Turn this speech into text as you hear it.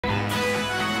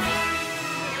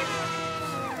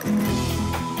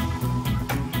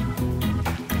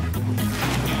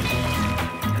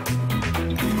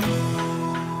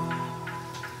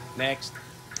Next.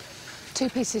 2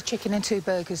 pieces of chicken and 2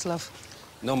 burgers, love.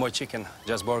 No more chicken,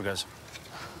 just burgers.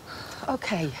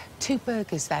 OK, 2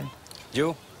 burgers, then.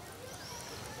 You?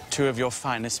 2 of your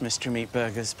finest mystery meat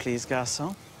burgers, please,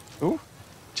 garçon. Ooh,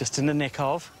 just in the nick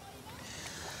of.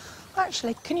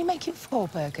 Actually, can you make it 4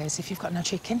 burgers if you've got no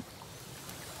chicken?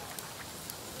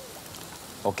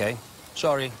 OK.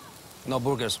 Sorry, no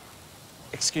burgers.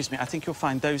 Excuse me, I think you'll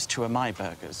find those 2 are my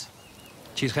burgers.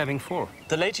 She's having 4.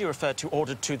 The lady you referred to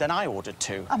ordered 2, then I ordered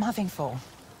 2. I'm having 4.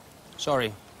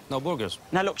 Sorry, no burgers.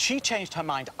 Now, look, she changed her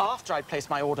mind after I placed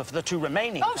my order for the 2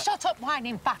 remaining. Oh, shut up,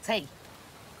 whining fatty.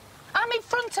 I'm in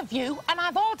front of you, and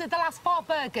I've ordered the last 4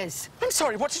 burgers. I'm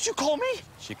sorry, what did you call me?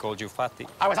 She called you fatty.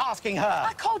 I was asking her.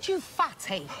 I called you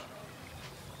fatty.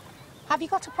 Have you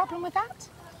got a problem with that?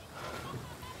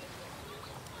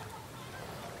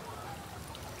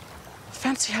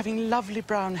 Fancy having lovely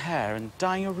brown hair and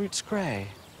dyeing your roots grey.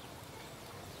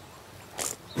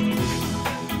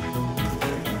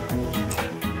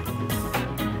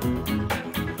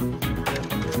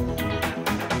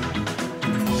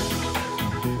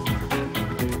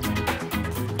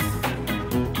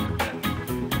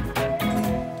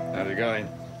 How's it going?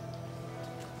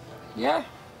 Yeah,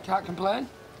 can't complain.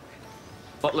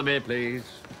 Bottle of beer, please.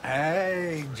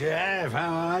 Hey, Jeff,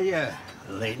 how are you?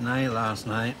 Late night last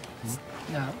night.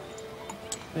 No.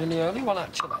 Really early one,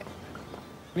 actually.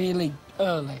 Really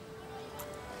early.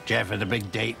 Jeff had a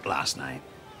big date last night.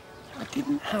 I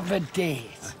didn't have a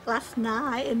date. Last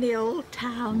night in the old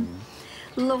town.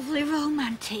 Lovely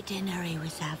romantic dinner he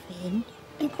was having.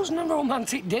 It wasn't a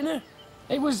romantic dinner.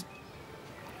 It was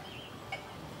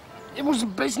a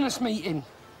business meeting.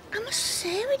 I must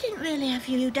say, we didn't really have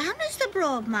you down as the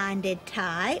broad-minded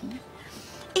type.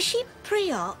 Is she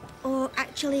pre-op or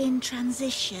actually in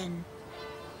transition?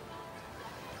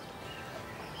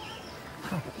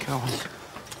 Oh, God.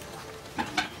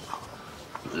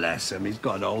 Bless him, he's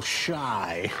got all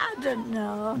shy. I don't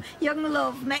know. Young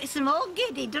love makes them all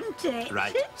giddy, doesn't it?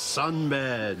 Right,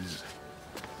 sunbeds.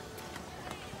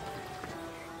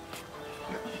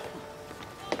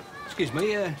 Excuse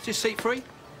me, is this seat free?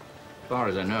 As far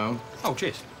as I know. Oh,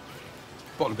 cheers.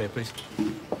 Bottle of beer, please.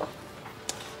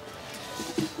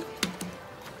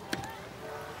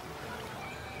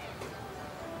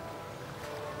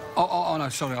 Oh, no,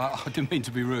 sorry, I didn't mean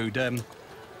to be rude.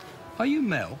 Are you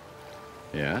Mel?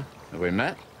 Yeah? Have we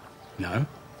met? No.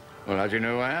 Well, how do you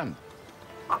know who I am?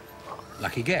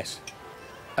 Lucky guess.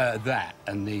 That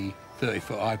and the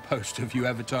 30-foot high poster of you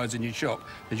advertising your shop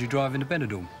as you drive into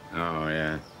Benidorm. Oh,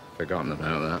 yeah. Forgotten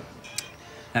about that.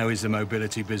 How is the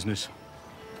mobility business?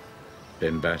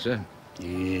 Been better?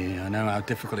 Yeah, I know how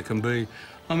difficult it can be.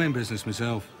 I'm in business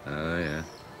myself. Oh, yeah.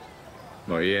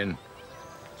 What are you in?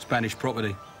 Spanish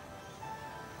property.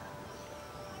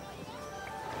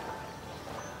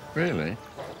 Really?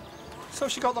 So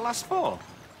she got the last 4?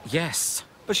 Yes.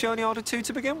 But she only ordered 2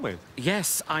 to begin with.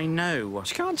 Yes, I know.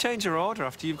 She can't change her order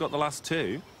after you've got the last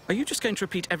 2. Are you just going to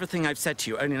repeat everything I've said to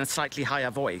you, only in a slightly higher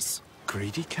voice?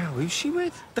 Greedy cow, who's she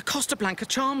with? The Costa Blanca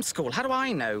Charm School. How do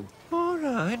I know? All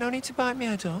right, no need to bite me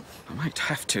head off. I might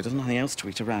have to. There's nothing else to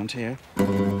eat around here.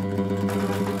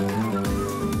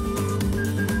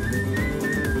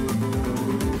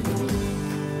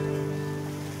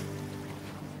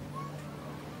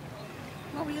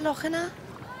 What were you looking at?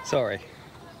 Sorry.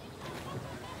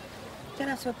 Don't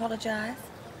have to apologise.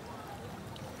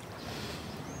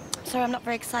 Sorry, I'm not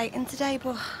very exciting today,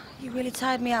 but you really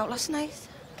tired me out last night.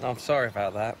 I'm sorry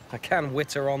about that. I can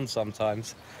witter on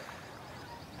sometimes.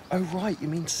 Oh, right, you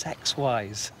mean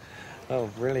sex-wise. Oh,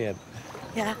 brilliant.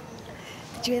 Yeah.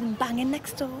 Did you hear them banging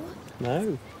next door?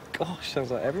 No. Gosh, sounds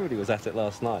like everybody was at it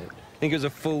last night. Think it was a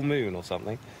full moon or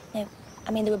something? No.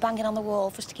 I mean, they were banging on the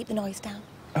wall for us to keep the noise down.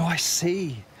 Oh, I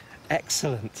see.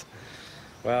 Excellent.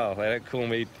 Well, they don't call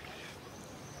me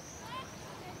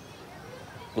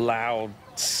loud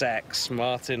sex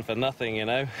Martin for nothing, you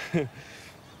know?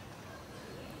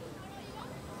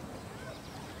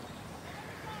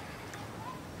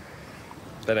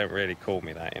 They don't really call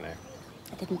me that, you know.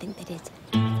 I didn't think they did.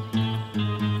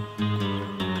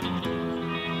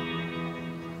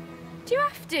 Do you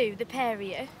have to, the pair of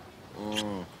you?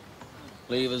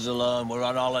 Leave us alone, we're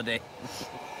on holiday.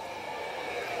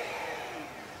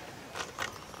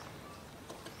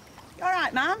 You all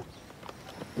right, man?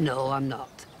 No, I'm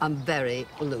not. I'm very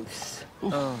loose.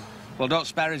 Oh. Well, don't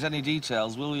spare us any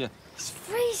details, will you? It's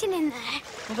freezing in there.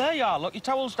 Well, there you are. Look, your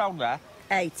towel's down there.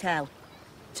 Hey, Tell.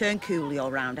 Turn Cooley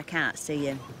all round. I can't see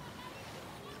him.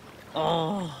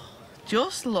 Oh,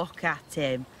 just look at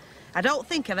him. I don't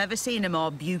think I've ever seen a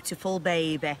more beautiful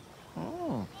baby.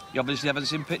 Oh. You obviously haven't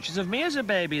seen pictures of me as a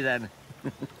baby, then.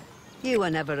 You were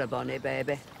never a bonny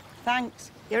baby.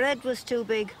 Thanks. Your head was too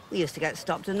big. We used to get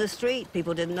stopped in the street.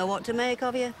 People didn't know what to make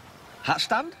of you. Hat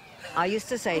stand? I used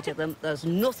to say to them, there's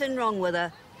nothing wrong with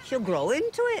her. She'll grow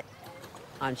into it.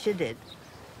 And she did.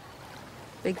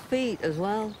 Big feet as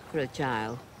well, for a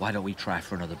child. Why don't we try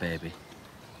for another baby?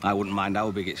 I wouldn't mind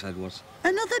how big its head was.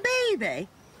 Another baby?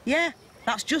 Yeah,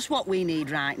 that's just what we need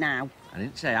right now. I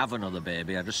didn't say have another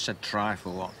baby, I just said try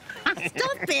for one.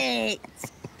 Stop it!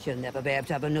 She'll never be able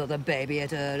to have another baby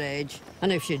at her age.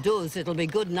 And if she does, it'll be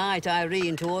good night,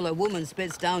 Irene, to all her woman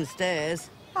spits downstairs.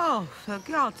 Oh, for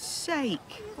God's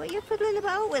sake. What are you fiddling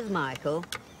about with, Michael?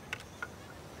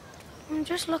 I'm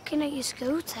just looking at your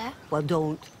scooter. Well,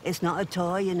 don't. It's not a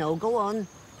toy, you know. Go on.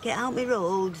 Get out me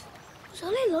road. I was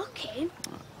only looking.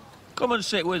 Come and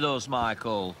sit with us,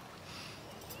 Michael.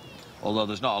 Although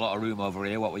there's not a lot of room over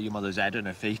here, what with your mother's head and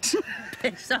her feet.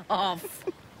 Piss off.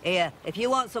 Here, if you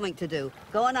want something to do,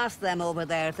 go and ask them over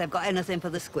there if they've got anything for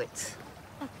the squits.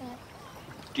 Okay.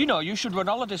 Do you know, you should run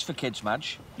holidays for kids,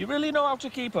 Madge. You really know how to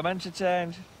keep them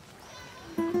entertained.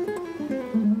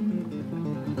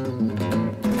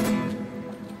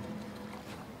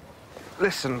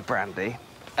 Listen, Brandy.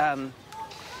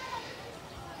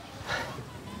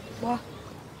 What?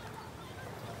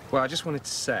 Well, I just wanted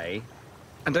to say,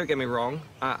 and don't get me wrong,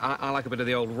 I like a bit of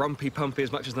the old rumpy-pumpy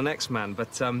as much as the next man,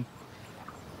 but,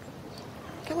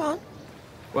 Go on.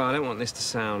 well, I don't want this to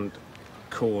sound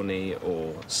corny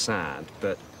or sad,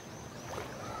 but...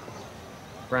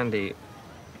 Brandy,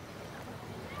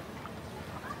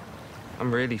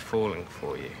 I'm really falling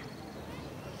for you.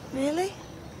 Really?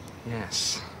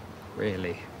 Yes,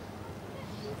 really.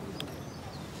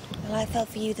 Well, I fell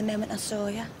for you the moment I saw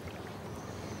you.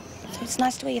 So it's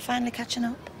nice to hear you're finally catching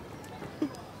up.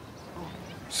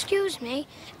 Excuse me.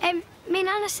 Me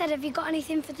Nana said, have you got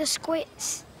anything for the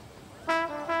squits?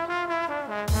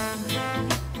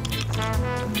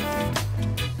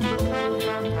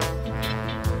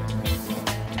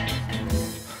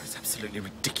 It's absolutely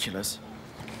ridiculous.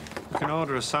 You can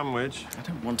order a sandwich. I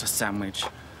don't want a sandwich.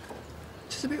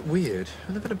 It's just a bit weird.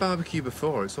 I've never had a barbecue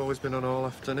before. It's always been on all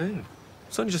afternoon.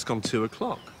 It's only just gone 2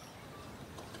 o'clock.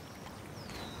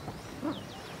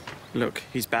 Look,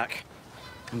 he's back.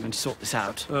 I'm going to sort this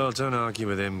out. Oh, don't argue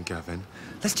with him, Gavin.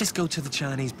 Let's just go to the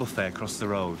Chinese buffet across the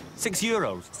road.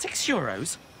 €6.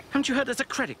 €6? Haven't you heard there's a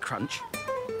credit crunch?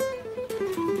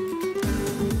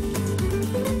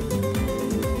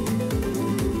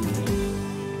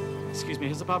 Excuse me,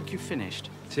 has the barbecue finished?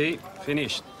 See,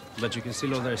 finished. But you can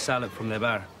still order a salad from the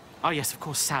bar. Oh, yes, of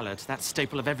course, salad. That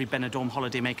staple of every Benidorm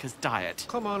holidaymaker's diet.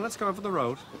 Come on, let's go over the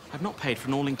road. I've not paid for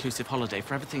an all-inclusive holiday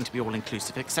for everything to be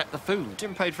all-inclusive except the food.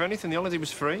 Didn't pay for anything. The holiday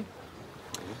was free.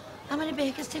 How many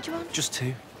bakers did you want? Just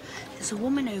 2. There's a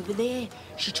woman over there.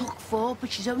 She took 4,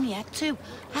 but she's only had 2.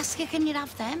 Ask her, can you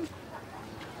have them?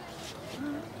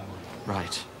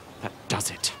 Right, that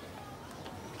does it.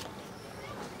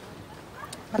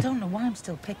 I don't know why I'm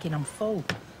still picking on full.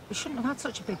 We shouldn't have had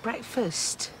such a big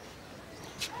breakfast.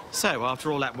 So,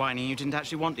 after all that whining, you didn't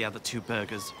actually want the other 2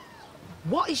 burgers?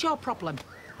 What is your problem?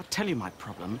 I'll tell you my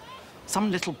problem. Some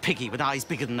little piggy with eyes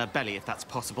bigger than her belly, if that's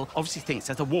possible, obviously thinks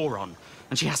there's a war on,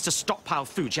 and she has to stockpile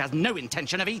food she has no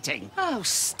intention of eating. Oh,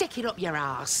 stick it up your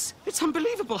arse. It's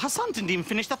unbelievable. Her son didn't even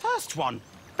finish the first one.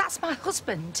 That's my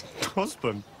husband.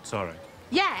 Husband? Sorry.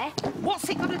 Yeah? What's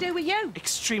it got to do with you?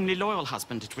 Extremely loyal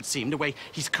husband, it would seem, the way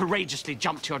he's courageously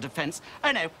jumped to your defence.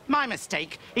 Oh, no, my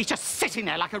mistake. He's just sitting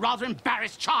there like a rather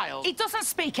embarrassed child. He doesn't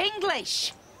speak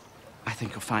English. I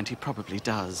think you'll find he probably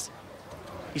does.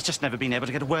 He's just never been able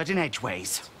to get a word in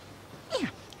edgeways. Here,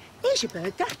 here's your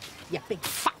burger, you big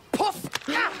fat puff.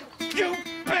 Ah, you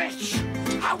bitch!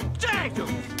 How dare you!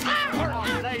 All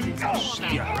right, ladies.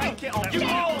 Break it off. You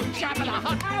all jabber the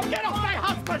husband. Get off my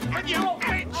husband, you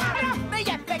bitch! Get off me,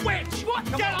 you big witch! What?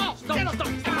 Get off! Get off!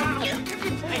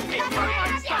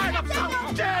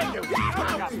 How dare you!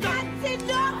 That's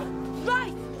enough!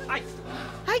 Right.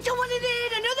 I don't want to hear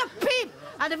another peep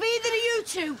out of either of you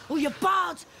 2 or your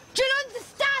bards. Do you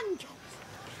understand?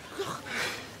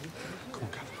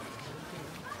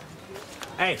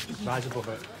 Hey, rise above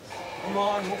it. Come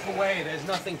on, move away. There's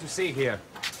nothing to see here.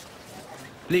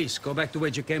 Please, go back to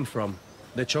where you came from.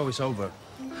 The show is over.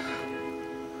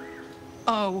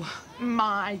 Oh,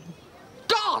 my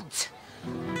God!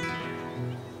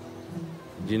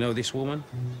 Do you know this woman?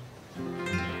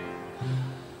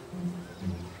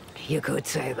 You could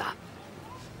say that.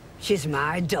 She's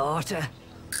my daughter.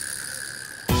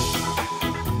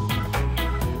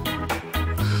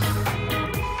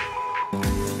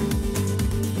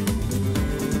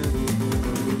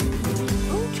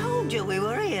 Who told you we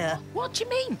were here? What do you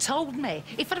mean, told me?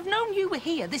 If I'd have known you were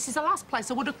here, this is the last place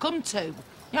I would have come to.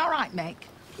 You all right, Mick?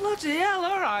 Bloody hell,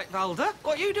 all right, Valda.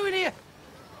 What are you doing here?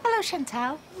 Hello,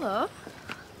 Chantal. Hello.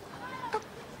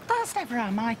 That's never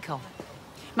our Michael.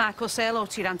 Michael, say hello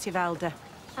to your Auntie Valda.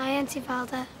 Hi, Auntie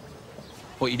Valda.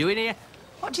 What are you doing here?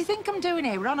 What do you think I'm doing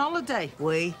here? We're on holiday.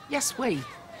 We? Yes, we.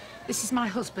 This is my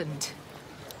husband,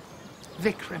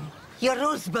 Vikram. Your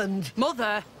husband?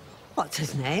 Mother. What's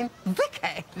his name?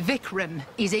 Vicky? Vikram.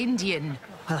 He's Indian.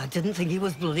 Well, I didn't think he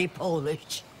was bloody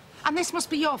Polish. And this must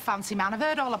be your fancy man. I've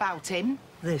heard all about him.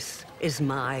 This is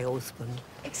my husband.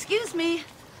 Excuse me.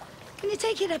 Can you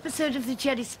take your episode of the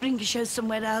Jerry Springer show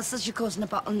somewhere else as you're causing a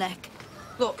bottleneck?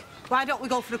 Look, why don't we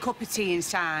go for a cup of tea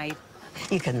inside?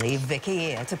 You can leave Vicky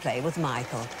here to play with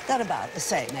Michael. They're about the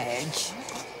same age.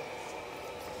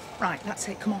 Right, that's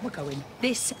it. Come on, we're going.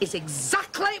 This is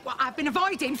exactly what I've been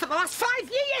avoiding for the last 5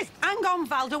 years. Hang on,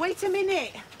 Valda, wait a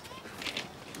minute.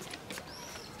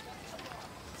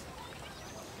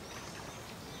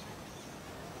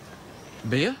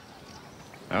 Beer?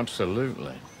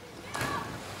 Absolutely.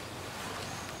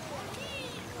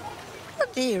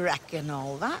 What do you reckon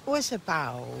all that was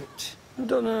about? I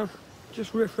don't know.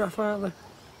 Just riff-raff out there.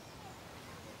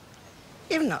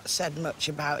 You've not said much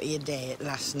about your date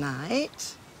last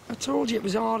night. I told you it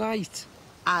was all right.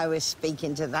 I was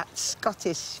speaking to that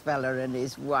Scottish fella and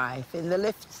his wife in the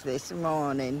lifts this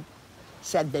morning.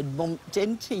 Said they'd bumped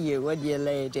into you and your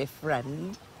lady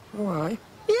friend. Why?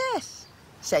 Yes.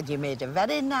 Said you made a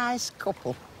very nice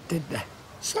couple. Did they?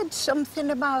 Said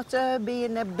something about her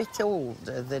being a bit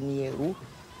older than you.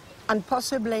 And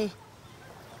possibly...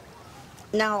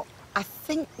 Now, I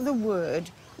think the word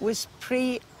was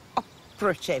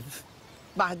pre-operative.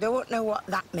 But I don't know what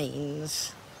that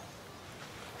means.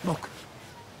 Look,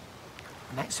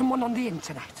 I met someone on the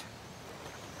internet.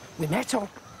 We met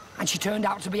up, and she turned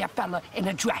out to be a fella in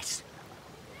a dress.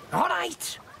 All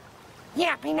right. You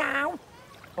happy now?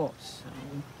 Oh,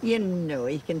 son, you know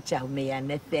he can tell me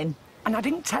anything. And I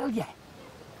didn't tell you,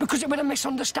 because it was a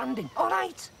misunderstanding, all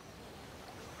right?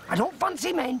 I don't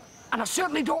fancy men, and I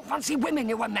certainly don't fancy women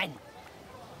who are men.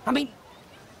 I mean,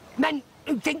 men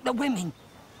who think they're women.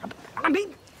 I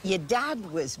mean... Your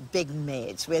dad was big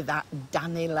mates with that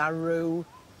Danny LaRue.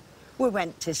 We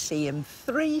went to see him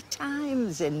 3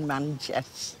 times in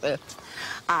Manchester.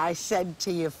 I said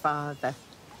to your father,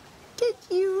 did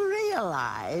you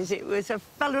realise it was a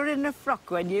fella in a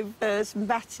frock when you first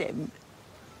met him?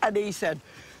 And he said,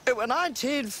 it was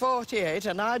 1948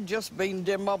 and I'd just been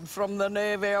demobbed from the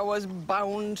Navy. I was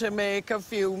bound to make a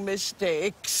few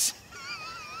mistakes.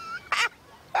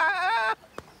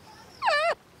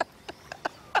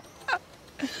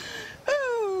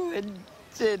 Oh, it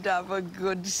did have a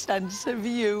good sense of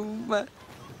humour.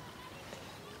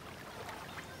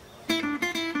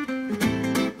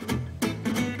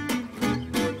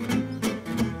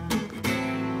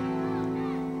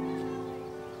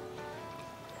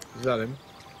 Is that him?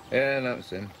 Yeah, that's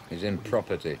him. He's in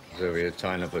property. He's over here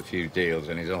tying up a few deals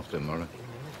and he's off tomorrow.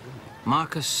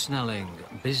 Marcus Snelling,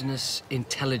 business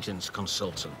intelligence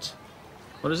consultant.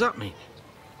 What does that mean?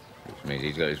 Which means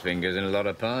he's got his fingers in a lot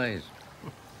of pies.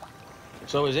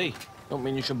 So is he. Don't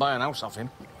mean you should buy an house off him.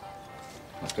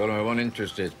 I told him I wasn't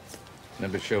interested.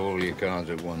 Never show all your cards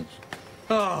at once.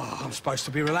 Oh, I'm supposed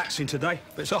to be relaxing today,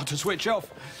 but it's hard to switch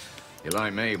off. You're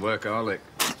like me, workaholic.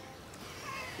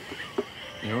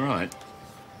 You all right?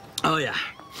 Oh, yeah.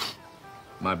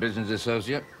 My business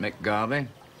associate, Mick Garvey.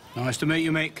 Nice to meet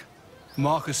you, Mick.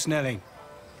 Marcus Snelling.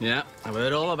 Yeah, I've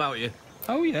heard all about you.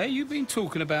 Oh, yeah? You've been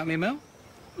talking about me, Mel?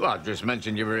 Well, I just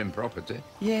mentioned you were in property.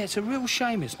 Yeah, it's a real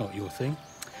shame it's not your thing.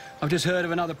 I've just heard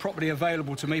of another property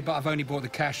available to me, but I've only bought the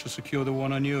cash to secure the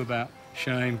one I knew about.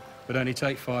 Shame. Would only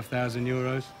take 5,000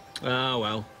 euros. Oh,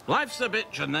 well. Life's a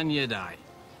bitch and then you die.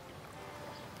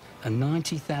 A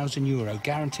 90,000 euro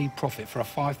guaranteed profit for a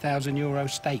 5,000 euro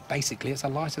stake. Basically, it's a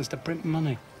licence to print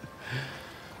money.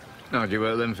 How'd you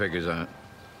work them figures out?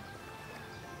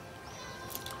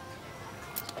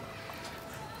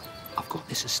 I've got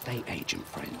this estate agent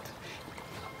friend.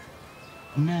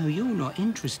 No, you're not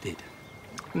interested.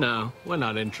 No, we're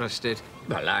not interested.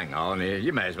 Well, hang on here.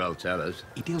 You may as well tell us.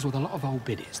 He deals with a lot of old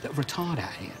biddies that have retired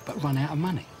out here but run out of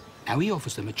money. Now, he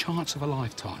offers them a chance of a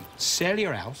lifetime. Sell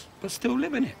your house, but still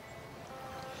live in it.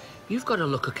 You've got to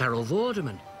look at Carol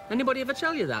Vorderman. Anybody ever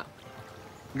tell you that?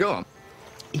 Go on.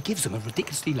 He gives them a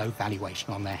ridiculously low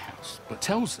valuation on their house, but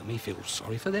tells them he feels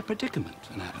sorry for their predicament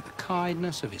and out of the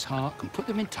kindness of his heart can put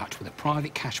them in touch with a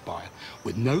private cash buyer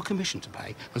with no commission to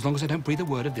pay as long as they don't breathe a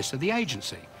word of this to the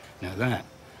agency. Now that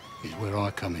is where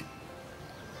I come in.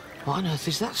 What on earth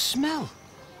is that smell?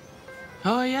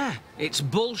 Oh, yeah, it's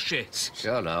bullshit.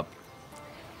 Shut up.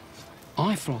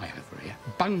 I fly over here,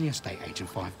 bung the estate agent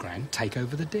 5 grand, take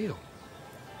over the deal.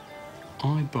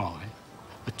 I buy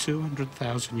a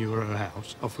 200,000 euro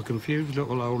house off a confused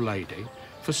little old lady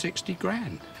for 60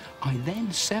 grand. I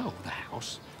then sell the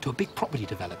house to a big property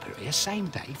developer here, same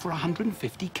day, for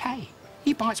 150k.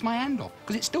 He bites my hand off,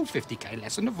 because it's still 50k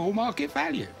less than the full market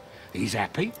value. He's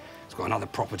happy. He's got another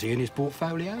property in his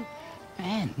portfolio.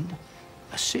 And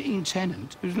a sitting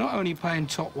tenant who's not only paying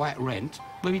top whack rent,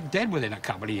 will be dead within a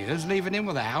couple of years, leaving him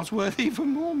with a house worth even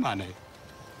more money.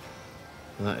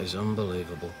 That is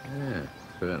unbelievable. Yeah,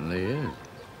 certainly is.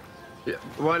 Yeah,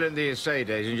 why don't the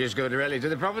estate agent just go directly to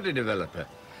the property developer?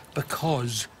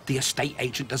 Because the estate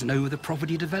agent doesn't know who the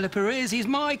property developer is. He's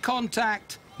my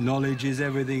contact. Knowledge is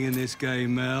everything in this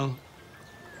game, Mel.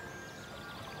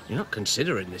 You're not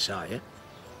considering this, are you?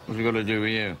 What's it got to do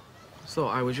with you?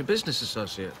 Thought I was your business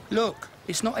associate. Look,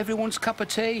 it's not everyone's cup of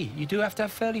tea. You do have to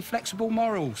have fairly flexible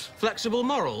morals. Flexible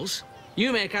morals?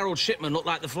 You make Harold Shipman look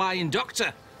like the Flying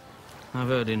Doctor. I've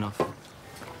heard enough.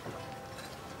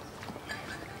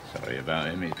 Sorry about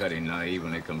him. He's very naive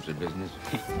when it comes to business.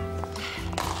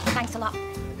 Thanks a lot.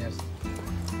 Yes.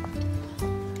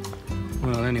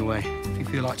 Well, anyway, if you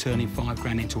feel like turning 5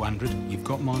 grand into 100, you've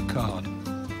got my card.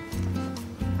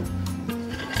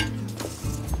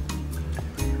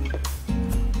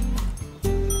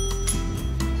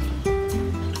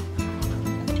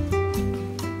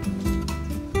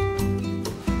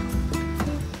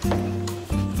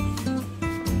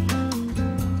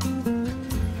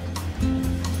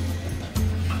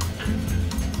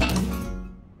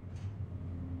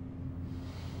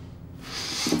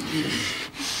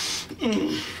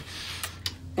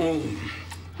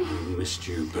 Missed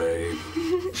you, babe.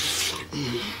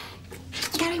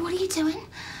 Gary, what are you doing?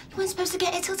 You weren't supposed to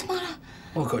get here till tomorrow.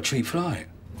 Well, I've got a cheap flight.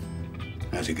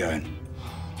 How's it going?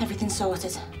 Everything's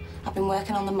sorted. I've been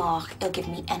working on the mark. He'll give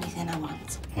me anything I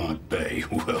want. I bet he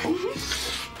will.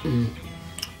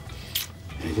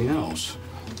 Anything else?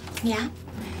 Yeah.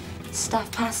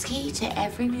 Staff pass key to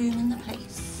every room in the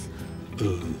place.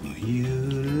 Oh, you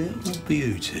little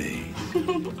beauty.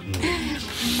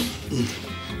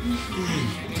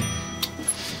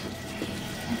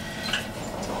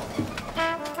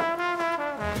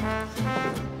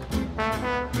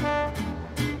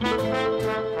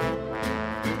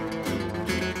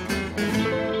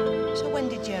 So when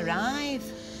did you arrive?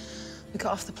 We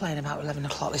got off the plane about 11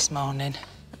 o'clock this morning.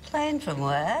 The plane from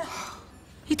where?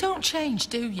 You don't change,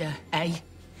 do you, eh?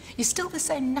 You're still the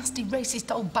same nasty,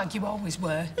 racist old bag you always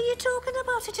were. What are you talking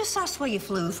about? I just asked where you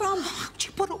flew from. How'd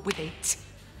you put up with it?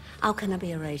 How can I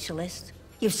be a racialist?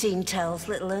 You've seen tells,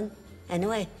 little un.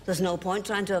 Anyway, there's no point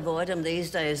trying to avoid them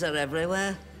these days. They're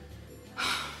everywhere.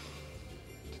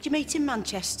 Did you meet in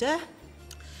Manchester?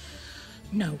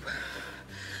 No.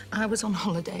 I was on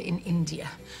holiday in India.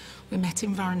 We met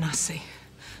in Varanasi.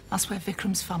 That's where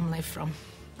Vikram's family are from.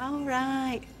 All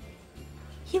right.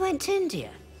 You went to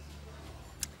India?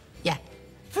 Yeah.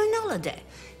 For an holiday?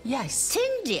 Yes. To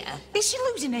India? Is she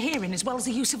losing her hearing as well as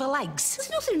the use of her legs? There's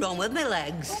nothing wrong with my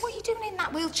legs. Well, what are you doing in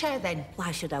that wheelchair, then?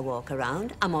 Why should I walk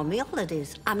around? I'm on my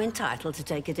holidays. I'm entitled to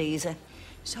take it easy.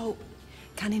 So,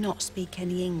 can he not speak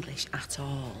any English at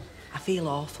all? I feel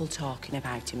awful talking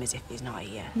about him as if he's not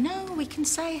here. No, we can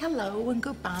say hello and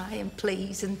goodbye and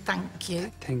please and thank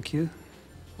you. Thank you.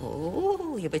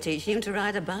 Oh, you'll be teaching him to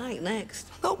ride a bike next.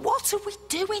 But what are we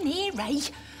doing here, eh?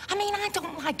 I mean, I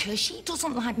don't like her, she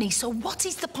doesn't like me, so what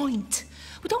is the point?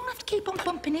 We don't have to keep on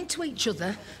bumping into each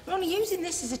other. We're only using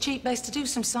this as a cheap base to do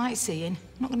some sightseeing.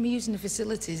 I'm not going to be using the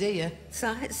facilities here.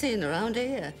 Sightseeing around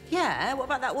here? Yeah, what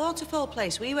about that waterfall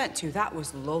place we went to? That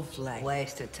was lovely.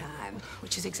 Waste of time.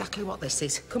 Which is exactly what this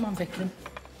is. Come on, Vikram.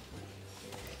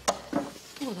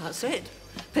 Well, that's it.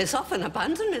 Piss off and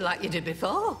abandon me like you did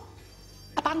before.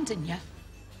 Abandon you?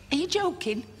 Are you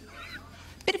joking?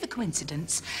 Bit of a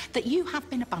coincidence that you have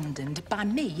been abandoned by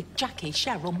me, Jackie,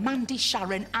 Cheryl, Mandy,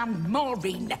 Sharon and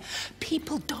Maureen.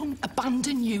 People don't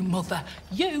abandon you, Mother.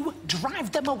 You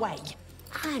drive them away.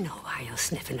 I know why you're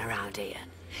sniffing around here.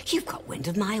 You've got wind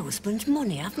of my husband's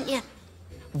money, haven't you?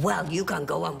 Well, you can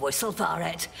go and whistle for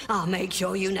it. I'll make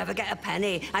sure you never get a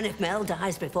penny. And if Mel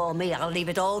dies before me, I'll leave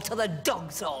it all to the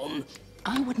dog's home.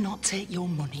 I would not take your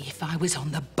money if I was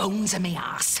on the bones of me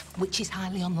arse, which is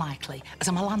highly unlikely, as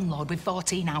I'm a landlord with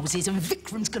 14 houses and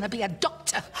Vikram's gonna be a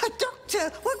doctor. A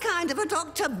doctor? What kind of a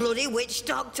doctor? Bloody witch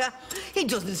doctor? He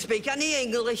doesn't speak any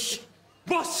English.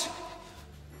 Boss!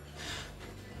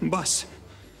 Boss.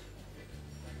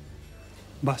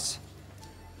 Boss.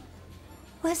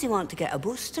 Where's he want to get a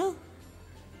bus to?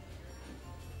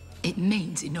 It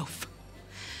means enough.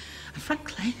 And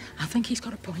frankly, I think he's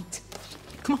got a point.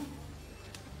 Come on.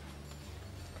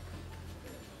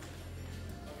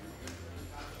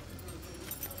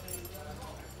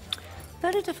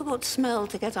 very difficult smell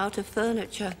to get out of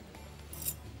furniture.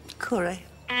 Curry.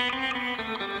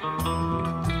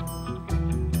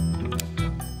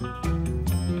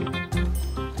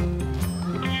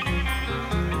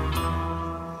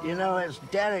 You know, it's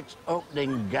Derek's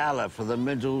opening gala for the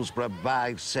Middlesbrough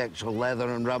Bisexual Leather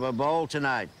and Rubber Ball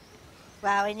tonight.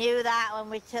 Well, we knew that when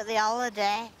we took the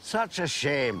holiday. Such a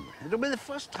shame. It'll be the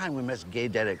first time we miss Gay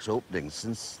Derek's opening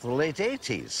since the late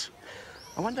 80s.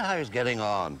 I wonder how he's getting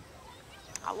on.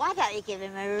 Oh, why don't you give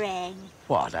him a ring?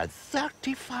 What, at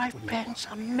 35 pence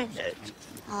a minute?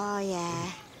 Oh,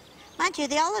 yeah. Mind you,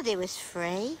 the holiday was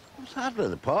free. What's hardly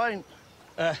the point?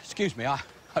 Excuse me, I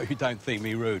hope you don't think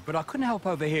me rude, but I couldn't help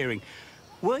overhearing.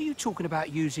 Were you talking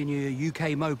about using your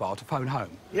UK mobile to phone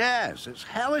home? Yes, it's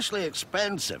hellishly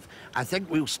expensive. I think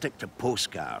we'll stick to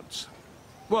postcards.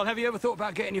 Well, have you ever thought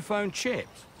about getting your phone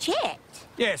chipped? Chipped?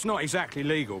 Yeah, it's not exactly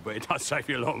legal, but it does save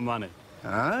you a lot of money.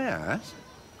 Ah, yes.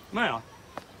 May I?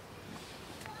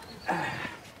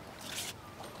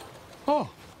 Oh.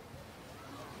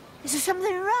 Is there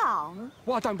something wrong?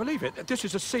 Well, I don't believe it. This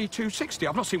is a C260.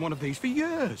 I've not seen one of these for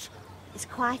years. It's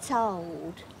quite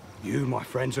old. You, my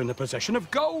friends, are in the possession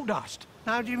of gold dust.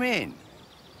 How do you mean?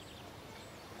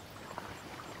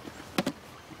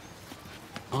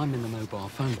 I'm in the mobile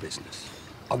phone business.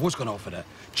 I was going to offer to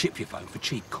chip your phone for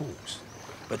cheap calls.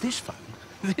 But this phone,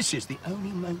 this is the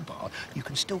only mobile you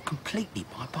can still completely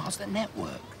bypass the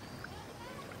network.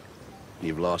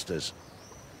 You've lost us.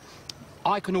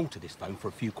 I can alter this phone for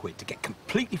a few quid to get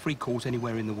completely free calls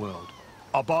anywhere in the world.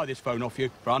 I'll buy this phone off you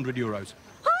for 100 euros.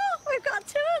 We've got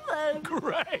two of them.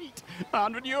 Great!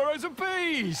 100 euros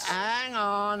apiece. Hang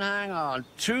on.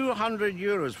 200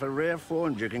 euros for rare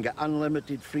phones you can get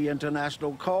unlimited free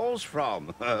international calls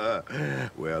from.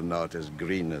 We're not as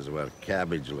green as we're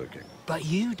cabbage-looking. But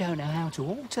you don't know how to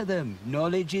alter them.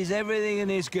 Knowledge is everything in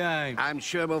this game. I'm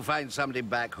sure we'll find somebody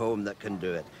back home that can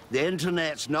do it. The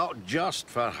internet's not just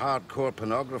for hardcore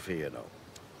pornography, you know.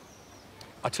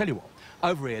 I tell you what,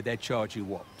 over here they'd charge you,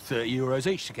 what, 30 euros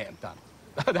each to get them done.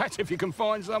 That's if you can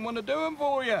find someone to do them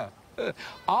for you.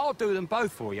 I'll do them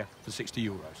both for you for 60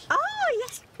 euros. Oh,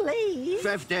 yes, please.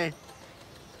 50.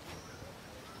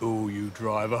 Oh, you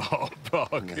drive a hot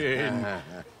bargain.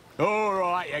 All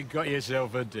right, you got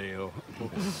yourself a deal.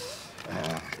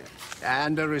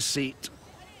 And a receipt.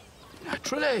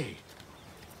 Naturally.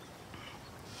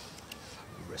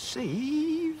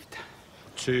 Received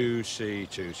 2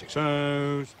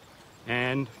 C260s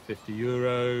and 50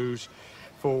 euros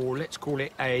for, let's call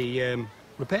it a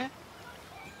repair.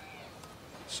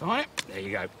 Sign it. There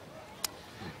you go.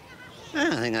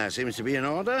 I think that seems to be in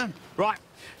order. Right,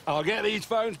 I'll get these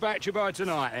phones back to you by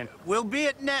tonight, then. We'll be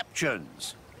at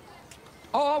Neptune's.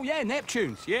 Oh, yeah,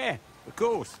 Neptune's, yeah, of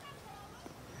course.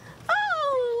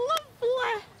 Oh,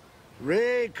 lovely.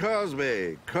 Ray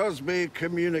Cosby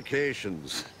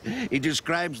Communications. He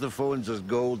describes the phones as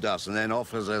gold dust and then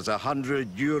offers us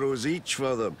 100 euros each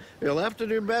for them. You'll have to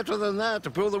do better than that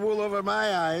to pull the wool over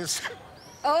my eyes.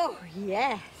 Oh,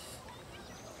 yes.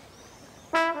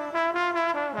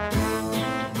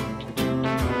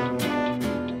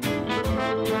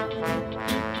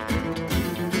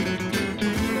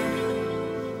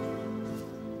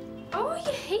 Oh,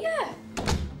 you're here.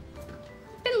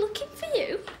 Been looking for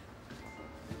you.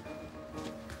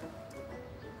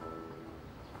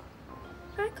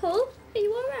 Michael, are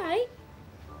you all right?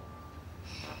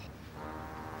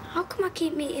 How come I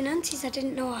keep meeting aunties I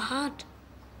didn't know I had?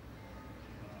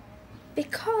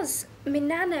 Because my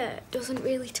nana doesn't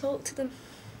really talk to them.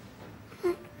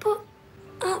 But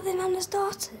aren't they Nana's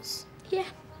daughters? Yeah.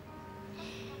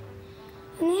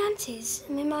 And the aunties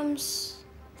are my mum's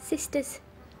sisters.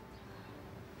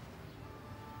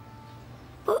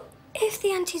 But if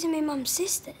the aunties are my mum's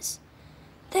sisters,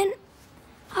 then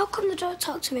how come they don't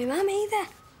talk to my mum either?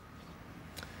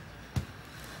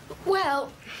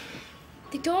 Well,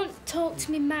 they don't talk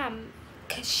to me mum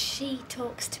because she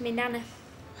talks to me nana.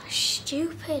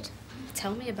 Stupid.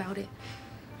 Tell me about it.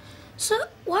 So,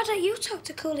 why don't you talk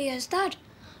to Coolio's dad?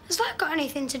 Has that got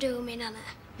anything to do with me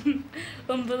nana?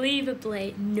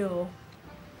 Unbelievably, no.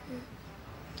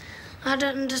 I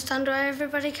don't understand why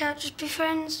everybody can't just be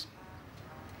friends.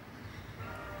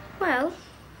 Well,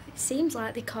 it seems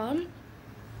like they can't.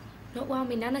 Not while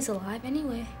my nana's alive,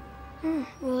 anyway.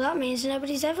 Well, that means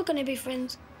nobody's ever going to be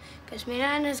friends. Because my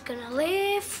nana's going to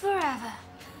live forever.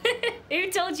 Who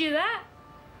told you that?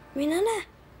 Me nana.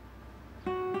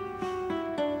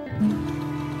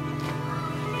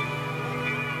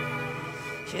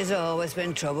 She's always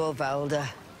been trouble, Valda.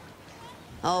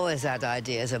 Always had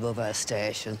ideas above her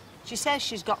station. She says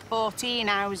she's got 14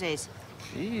 houses.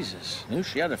 Jesus. Knew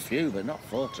she had a few, but not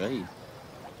 14.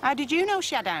 How did you know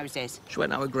she had houses? She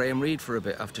went out with Graham Reed for a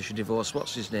bit after she divorced,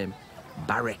 what's his name?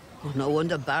 Barry. Oh, no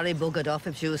wonder Barry buggered off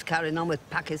if she was carrying on with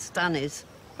Pakistanis.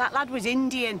 That lad was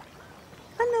Indian.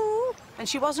 I know. And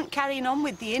she wasn't carrying on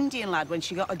with the Indian lad when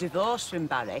she got a divorce from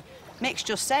Barry. Mick's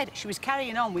just said she was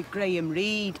carrying on with Graham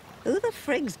Reed. Who the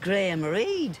frig's Graham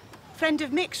Reed? Friend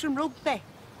of Mick's from rugby.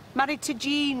 Married to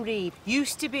Jean Reed.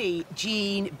 Used to be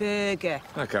Jean Berger.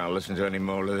 I can't listen to any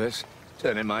more of this.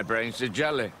 Turning my brains to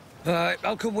jelly. All right,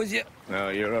 I'll come with you. No,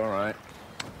 you're all right.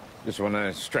 Just want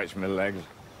to stretch my legs.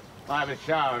 I have a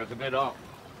shower, it's a bit hot.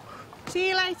 See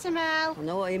you later, Mel. I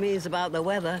know what he means about the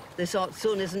weather. This hot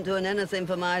sun isn't doing anything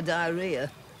for my diarrhea.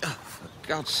 Oh, for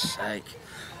God's sake.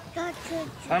 God, good.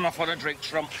 I'm off on a drink,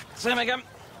 Trump. Same again.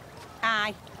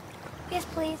 Aye. Yes,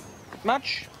 please.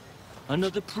 Madge,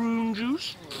 another prune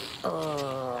juice?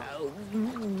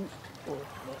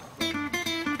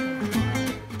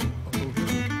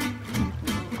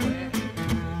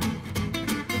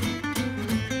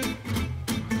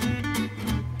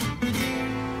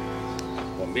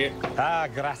 Ah,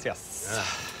 gracias.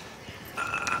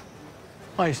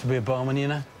 I used to be a barman, you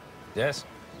know. Yes?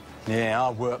 Yeah,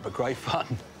 hard work, but great fun.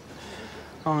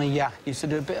 I used to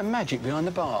do a bit of magic behind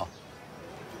the bar.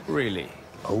 Really?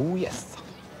 Oh, yes.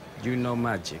 You know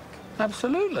magic?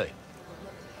 Absolutely.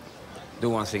 Do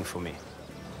one thing for me.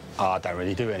 I don't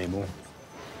really do it anymore.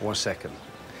 1 second.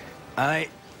 I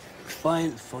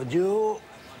find for you...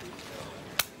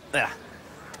 Yeah.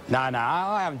 No,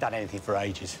 I haven't done anything for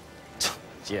ages.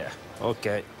 Yeah,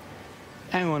 okay.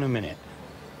 Hang on a minute.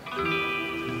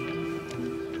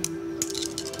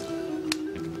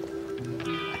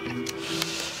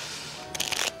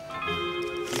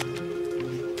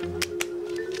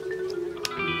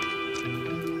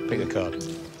 Pick a card.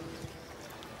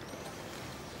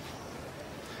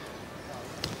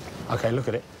 OK, look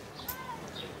at it.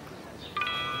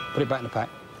 Put it back in the pack.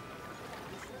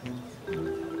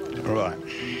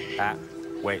 Right.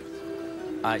 Wait.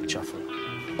 I shuffle.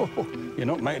 Oh, you're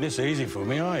not making this easy for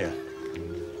me, are you?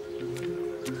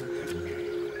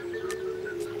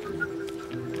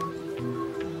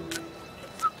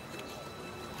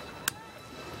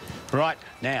 Right,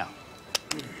 now,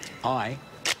 I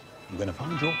am going to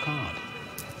find your card.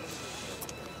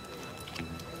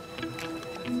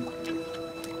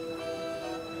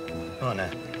 Right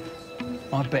now,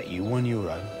 I bet you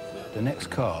 €1 the next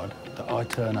card that I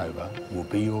turn over will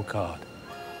be your card.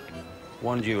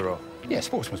 €1? Yeah,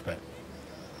 sportsman's bet.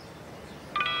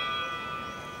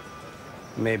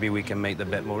 Maybe we can make the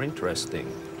bet more interesting.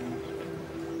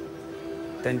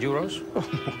 €10?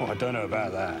 Oh, I don't know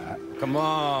about that. Come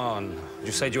on.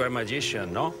 You said you were a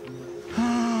magician, no?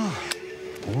 All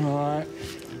right.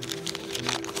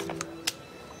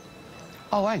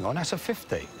 Oh, hang on, that's a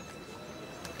 50.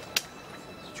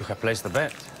 You have placed the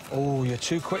bet. Oh, you're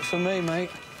too quick for me, mate.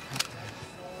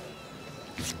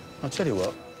 I'll tell you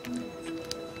what.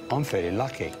 I'm feeling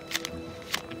lucky.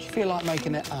 Do you feel like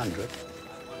making it 100?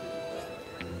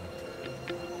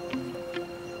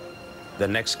 The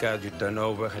next card you turn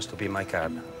over has to be my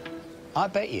card. I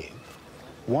bet you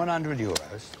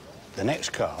 €100 the next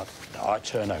card that I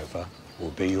turn over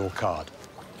will be your card.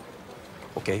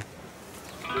 OK.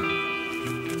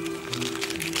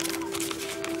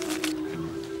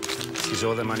 This is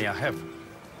all the money I have.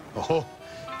 Oh,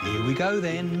 here we go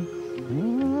then.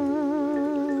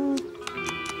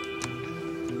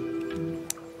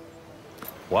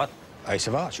 What? Ace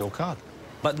of Hearts, your card.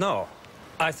 But no,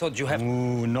 I thought you had...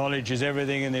 Ooh, knowledge is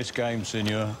everything in this game,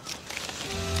 senor.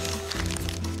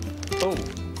 Oh.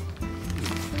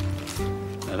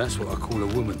 Now, that's what I call a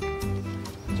woman.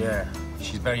 Yeah,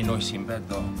 she's very noisy in bed,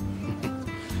 though.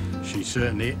 She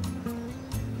certainly...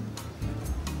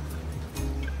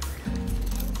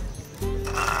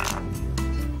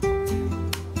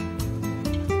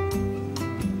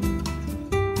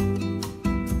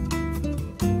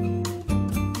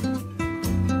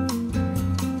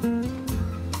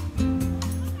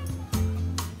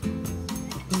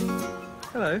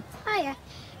 Hello. Hiya.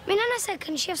 My nana said,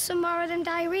 can she have some more of them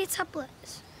diarrhea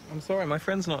tablets? I'm sorry, my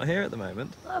friend's not here at the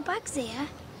moment. Well, her bag's here.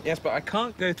 Yes, but I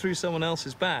can't go through someone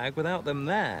else's bag without them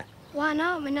there. Why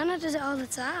not? My nana does it all the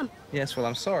time. Yes, well,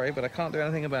 I'm sorry, but I can't do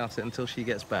anything about it until she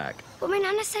gets back. But my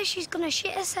nana says she's gonna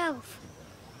shit herself.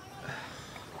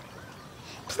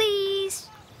 Please.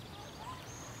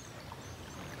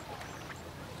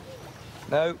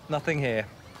 No, nothing here.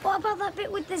 What about that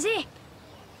bit with the zip?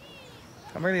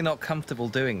 I'm really not comfortable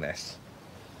doing this.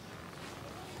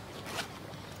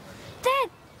 Dad,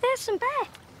 there's some bear.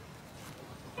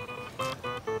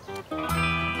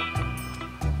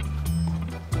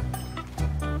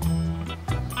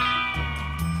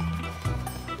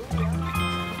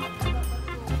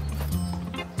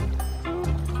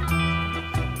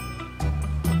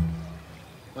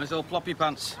 Where's old Floppy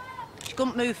Pants? She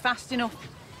couldn't move fast enough.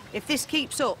 If this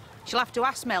keeps up, she'll have to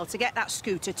ask Mel to get that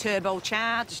scooter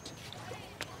turbocharged.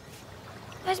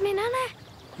 Where's me Nana?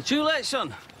 You're too late,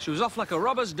 son. She was off like a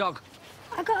robber's dog.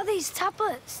 I got these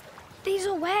tablets. These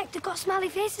will work. They've got smiley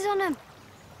faces on them.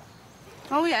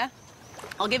 Oh, yeah?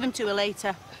 I'll give them to her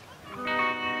later.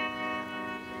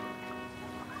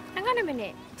 Hang on a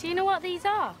minute. Do you know what these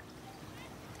are?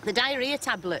 The diarrhea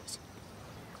tablets.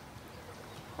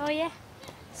 Oh, yeah.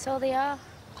 So they are.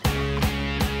 The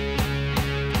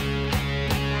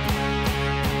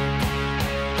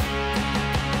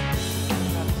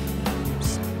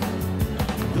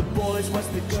boys watch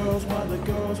the girls while the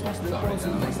girls watch the boys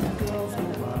and watch the girls go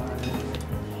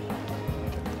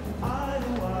by.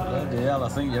 Bloody hell, I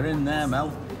think you're in there, Mel.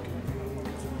 I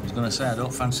was going to say I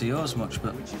don't fancy yours much,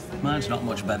 but mine's not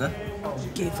much better.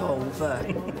 Give over.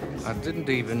 I didn't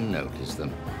even notice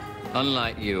them.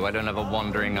 Unlike you, I don't have a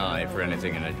wandering eye for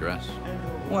anything in a dress.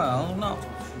 Well, not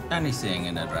anything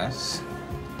in a dress.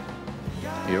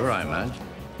 You all right, Madge?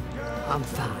 I'm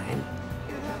fine.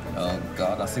 Oh,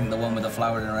 God, I think the one with the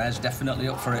flower in her hair's definitely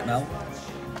up for it, Mel.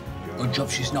 Good job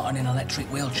she's not in an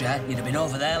electric wheelchair. You'd have been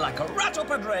over there like a rat up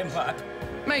a drain pipe.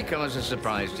 May come as a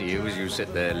surprise to you as you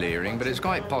sit there leering, but it's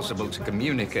quite possible to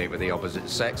communicate with the opposite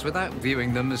sex without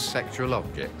viewing them as sexual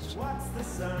objects.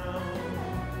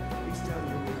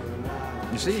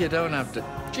 You see, you don't have to...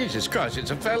 Jesus Christ,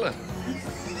 it's a fella.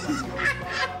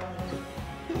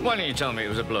 Why don't you tell me it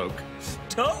was a bloke?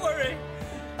 Don't worry.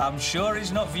 I'm sure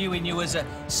he's not viewing you as a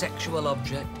sexual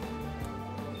object.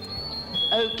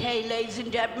 OK, ladies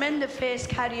and gentlemen, the first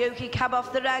karaoke cab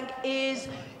off the rank is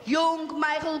young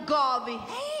Michael Garvey.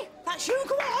 Hey, that's you,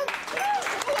 go on.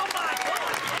 Go on, Michael.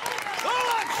 Go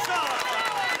on, son.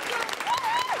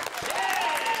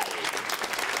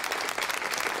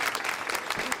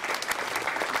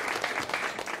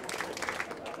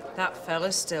 That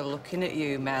fella's still looking at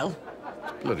you, Mel.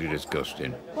 Bloody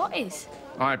disgusting. What is?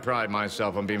 I pride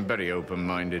myself on being very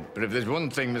open-minded, but if there's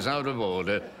one thing that's out of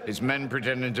order, it's men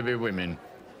pretending to be women.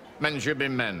 Men should be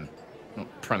men, not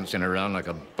prancing around like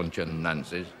a bunch of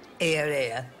Nancies. Here,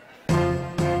 here.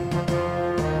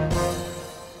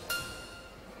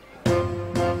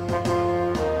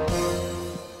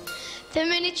 The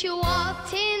minute you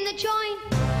walked in the joint,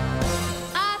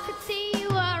 I could see you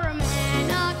were a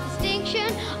man of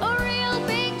distinction, a real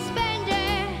big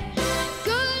spender,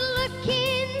 good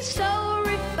looking, so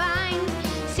refined.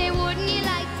 Say, wouldn't you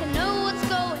like to know what's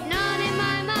going on in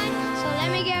my mind? So let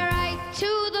me get right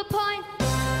to the point.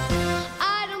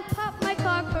 I don't pop my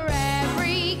cork for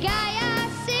every guy I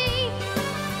see.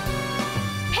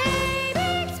 Hey,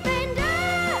 big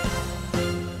spender,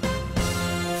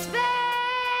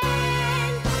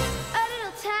 spend a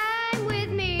little time with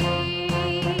me.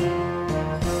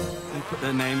 They put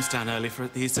their names down early for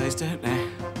it these days, don't they?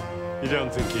 You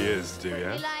don't think he is, do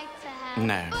you?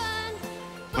 No.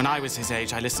 When I was his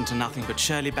age, I listened to nothing but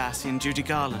Shirley Bassey and Judy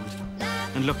Garland.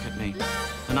 And look at me,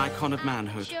 an icon of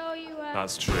manhood.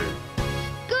 That's true.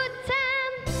 Good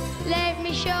time, let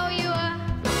me show you a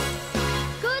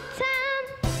good time.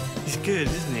 He's good,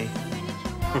 isn't he?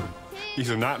 He's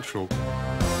a natural.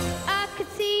 I could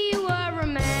see you were a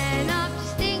man of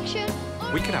distinction.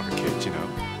 We could have a kid, you know.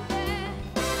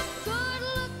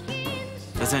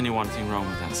 There's only one thing wrong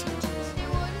with that sentence.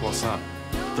 What's that?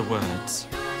 The words.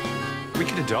 We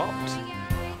could adopt.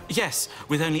 Yes,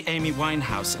 with only Amy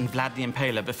Winehouse and Vlad the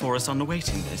Impaler before us on the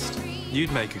waiting list.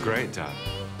 You'd make a great dad.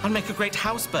 I'd make a great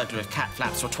house burglar if cat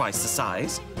flaps were twice the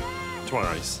size.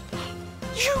 Twice.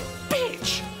 You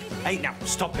bitch! Hey, now,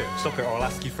 stop it, or I'll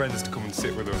ask your friends to come and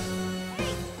sit with us.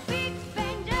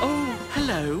 Oh,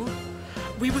 hello.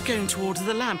 We were going to order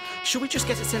the lamb. Shall we just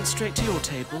get it sent straight to your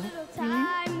table?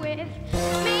 Time with me.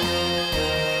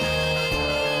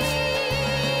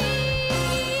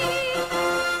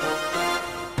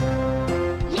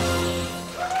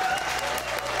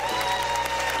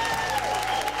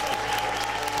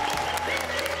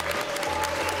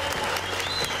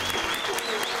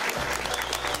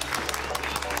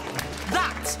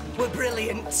 That were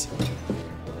brilliant.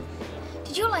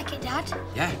 Did you like it, Dad?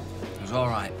 Yeah, it was all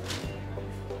right.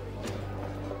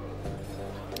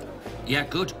 Yeah,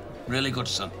 good. Really good,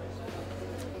 son.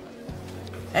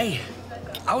 Hey,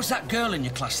 how's that girl in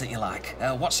your class that you like?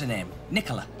 What's her name?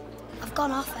 Nicola? I've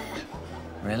gone off her.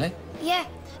 Really? Yeah,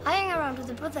 I hang around with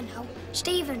a brother now,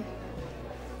 Stephen.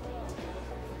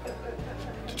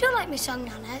 Did you like my song,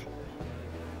 Nana?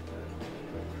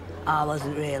 I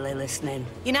wasn't really listening.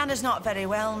 Your Nana's not very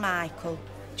well, Michael.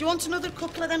 Do you want another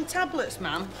couple of them tablets,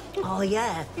 ma'am? Oh,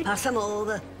 yeah. Pass them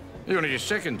over. You're only your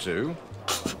second two.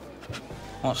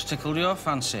 What's tickled your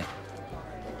fancy?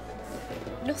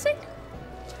 Nothing?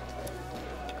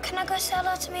 Can I go say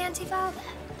hello to me Auntie Valda?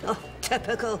 Oh,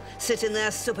 typical. Sitting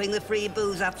there supping the free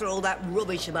booze after all that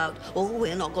rubbish about, oh,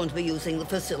 we're not going to be using the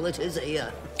facilities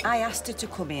here. I asked her to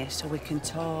come here so we can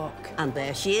talk. And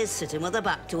there she is, sitting with her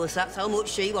back to us. That's how much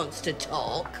she wants to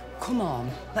talk. Come on,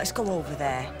 let's go over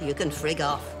there. You can frig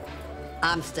off.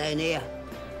 I'm staying here.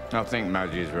 I think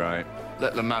Madge is right.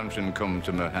 Let the mountain come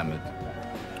to Mohammed.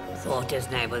 Thought his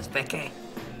name was Vicky.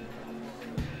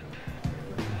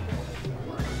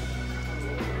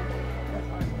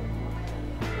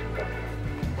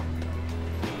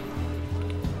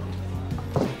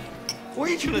 What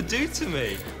are you trying to do to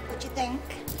me? What do you think?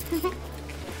 Do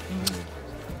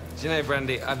you know,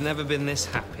 Brandy, I've never been this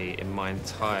happy in my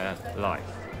entire life.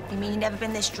 You mean you've never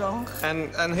been this drunk?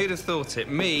 And who'd have thought it?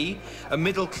 Me, a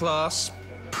middle-class,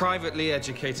 privately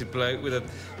educated bloke with a,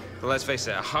 well, let's face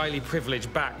it, a highly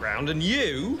privileged background, and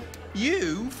you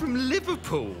from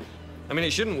Liverpool. I mean,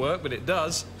 it shouldn't work, but it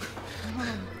does.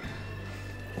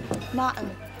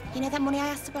 Martin, you know that money I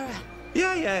asked to borrow?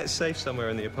 Yeah, it's safe somewhere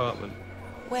in the apartment.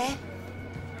 Where?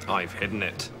 I've hidden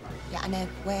it. Yeah, I know.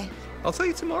 Where? I'll tell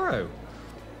you tomorrow.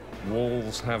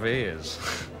 Walls have ears.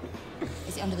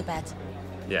 Is it under the bed?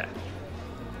 Yeah.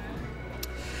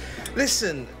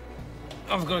 Listen,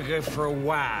 I've got to go for a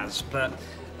waz, but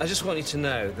I just want you to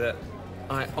know that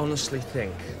I honestly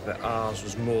think that ours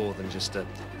was more than just a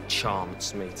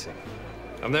chance meeting.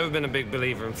 I've never been a big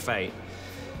believer in fate,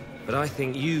 but I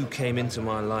think you came into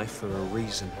my life for a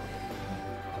reason.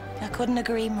 I couldn't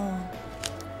agree more.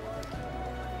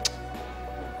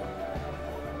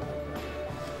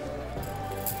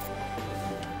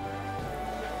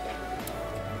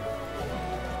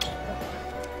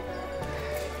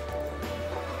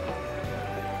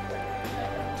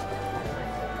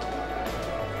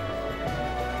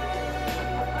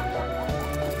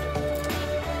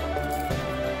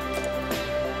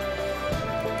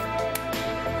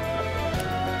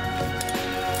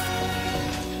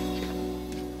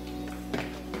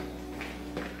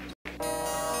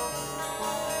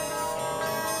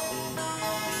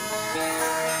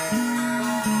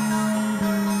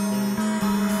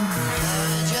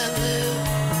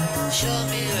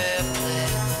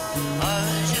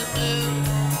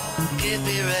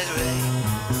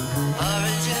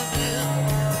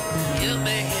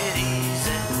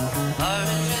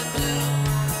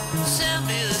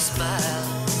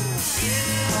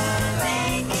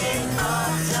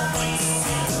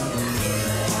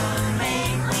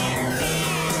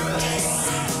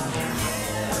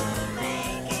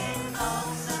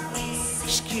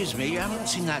 Excuse me, you haven't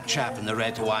seen that chap in the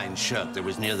red Hawaiian shirt that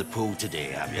was near the pool today,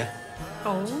 have you?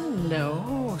 Oh,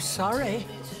 no, sorry.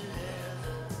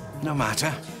 No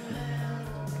matter.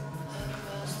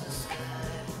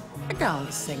 I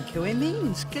can't think who he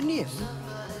means, can you?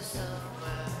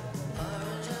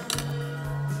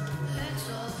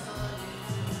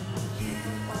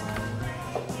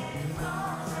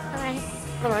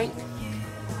 All right.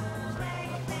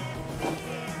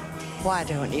 Why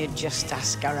don't you just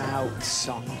ask her out,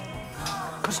 son?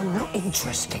 Because I'm not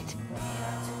interested.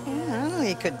 Well,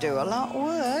 he could do a lot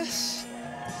worse.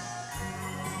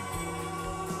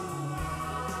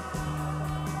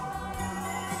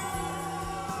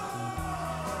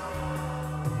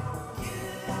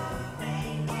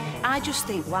 I just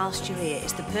think whilst you're here,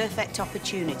 it's the perfect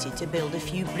opportunity to build a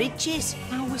few bridges.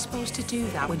 How are we supposed to do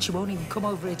that when she won't even come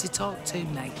over here to talk to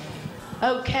me?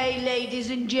 Okay,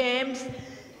 ladies and James.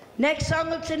 Next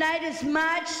song of tonight is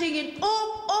Madge singing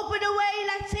Up and Away.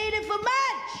 Let's hear it for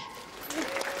Madge.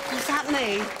 Is that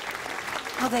me?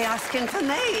 Are they asking for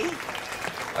me?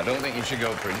 I don't think you should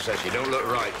go, Princess. You don't look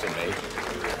right to me.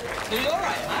 Are you all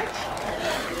right, Madge?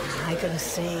 I can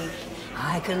see.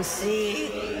 I can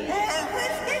see.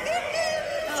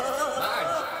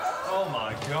 Oh,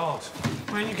 my God.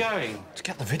 Where are you going? To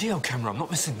get the video camera. I'm not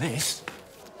missing this.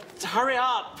 So hurry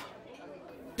up.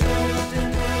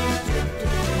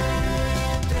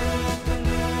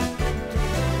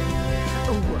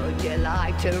 Would you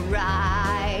like to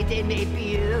ride in a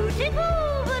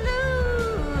beautiful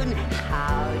balloon?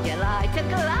 How'd you like to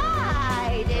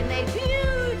glide in a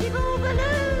beautiful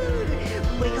balloon?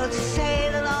 We could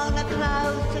sail along the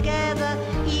clouds together,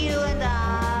 you and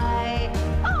I.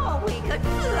 Oh, we could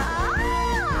fly.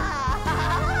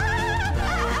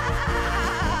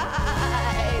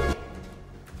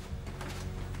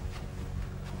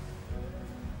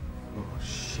 Oh,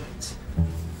 shit.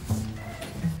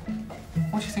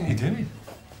 What do you think you're doing?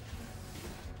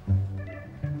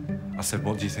 I said,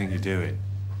 what do you think you're doing?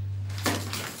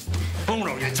 Oh,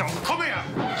 no, you don't. Come here!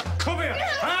 Come here!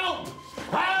 Help!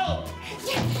 Help!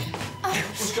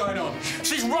 What's going on?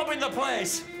 She's robbing the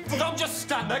place! Well, don't just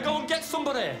stand there. Go and get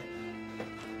somebody.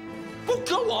 Well,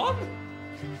 go on.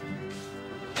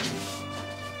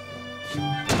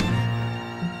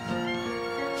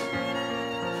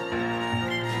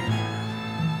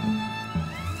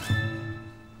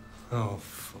 Oh,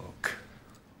 fuck.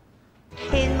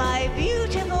 In my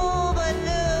beautiful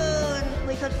balloon,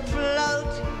 we could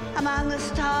float among the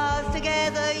stars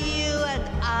together, you and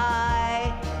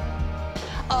I.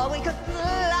 Or we could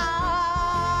fly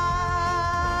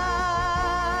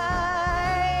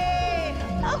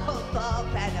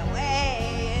up and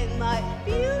away in my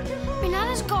beautiful... My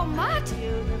Nana's gone mad.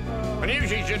 I knew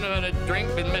she shouldn't have had a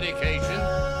drink with medication.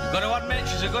 Got to admit,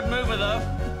 she's a good mover, though.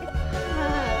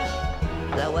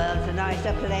 The world's a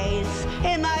nicer place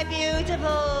in my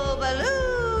beautiful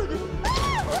balloon.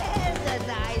 Where's a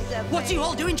nicer place? What are you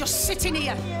all doing just sitting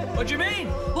here? What do you mean?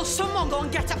 Will someone go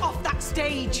and get her off that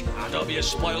stage? Ah, don't be a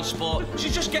spoil sport.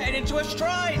 She's just getting into her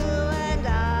stride. You and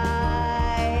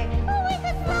I, we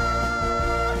could fly.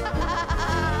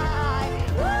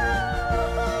 Woo!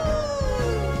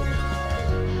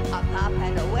 Up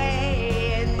and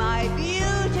away in my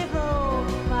beautiful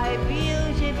balloon.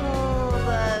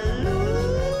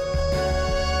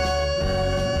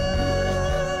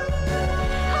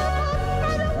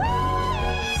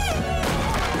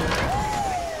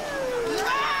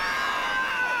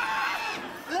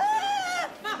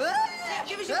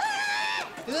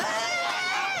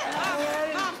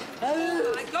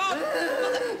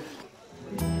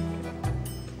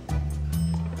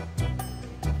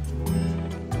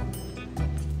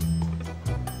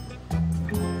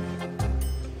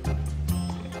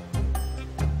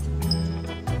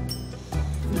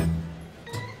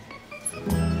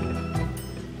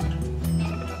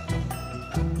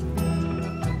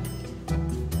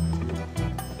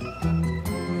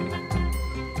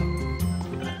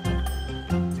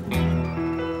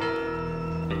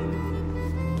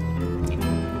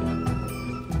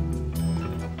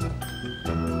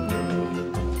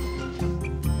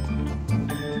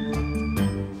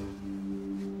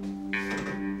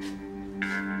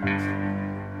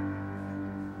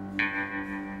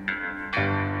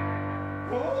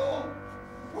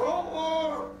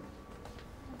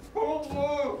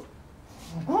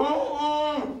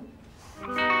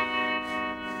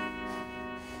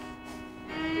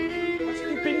 What have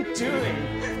you been doing?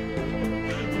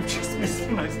 I've just missed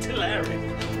the most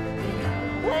hilarious.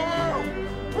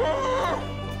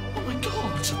 Oh my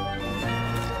God!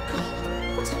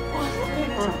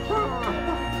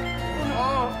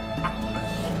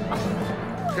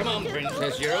 Come on,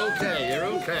 Princess, you're okay, you're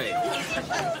okay.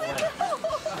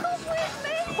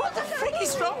 What the frick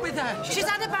is wrong with her? She's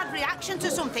had a bad reaction to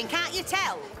something, can't you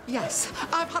tell? Yes,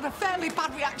 I've had a fairly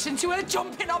bad reaction to her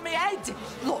jumping on my head.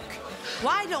 Look,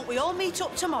 why don't we all meet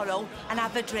up tomorrow and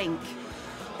have a drink?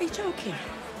 Are you joking?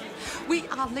 We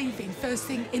are leaving first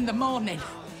thing in the morning.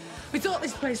 We thought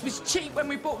this place was cheap when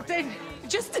we booked in. We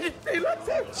just didn't realise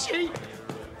how cheap.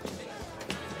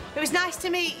 It was nice to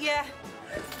meet you.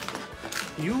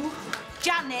 You?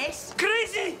 Janice.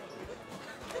 Crazy!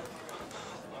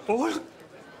 All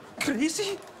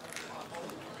crazy?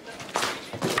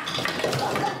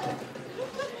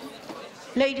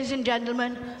 Ladies and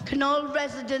gentlemen, can all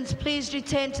residents please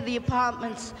return to the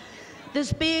apartments?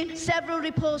 There's been several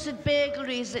reported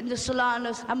burglaries in the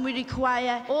Solanas, and we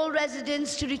require all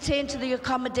residents to return to the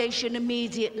accommodation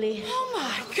immediately. Oh,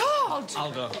 my God!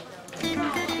 I'll go.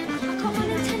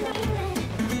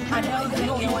 I know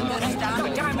that you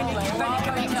understand.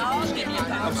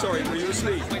 I'm sorry, were you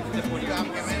asleep?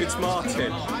 It's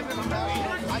Martin.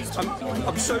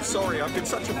 I'm so sorry, I've been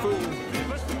such a fool.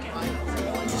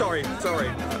 Sorry.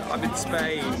 I'm in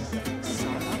Spain.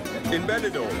 In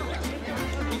Benidorm.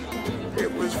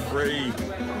 It was free.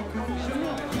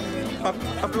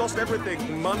 I've lost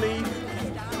everything. Money,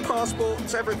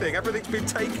 passports, everything. Everything's been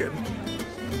taken.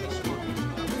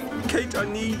 Kate, I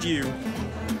need you.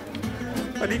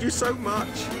 I need you so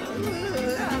much.